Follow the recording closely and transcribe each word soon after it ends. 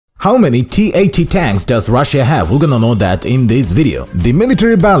How many T-80 tanks does Russia have? We're gonna know that in this video. The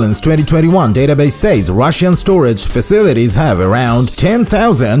Military Balance 2021 database says Russian storage facilities have around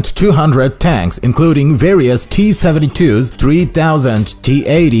 10,200 tanks, including various T-72s, 3,000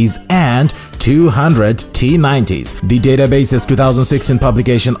 T-80s, and 200 T-90s. The database's 2016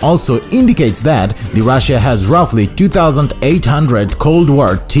 publication also indicates that Russia has roughly 2,800 Cold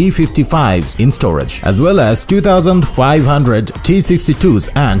War T-55s in storage, as well as 2,500 T-62s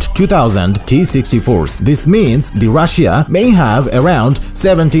and 2,000 T-64s. This means Russia may have around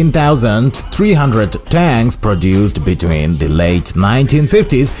 17,300 tanks produced between the late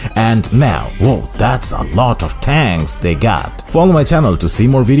 1950s and now. Whoa, that's a lot of tanks they got. Follow my channel to see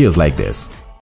more videos like this.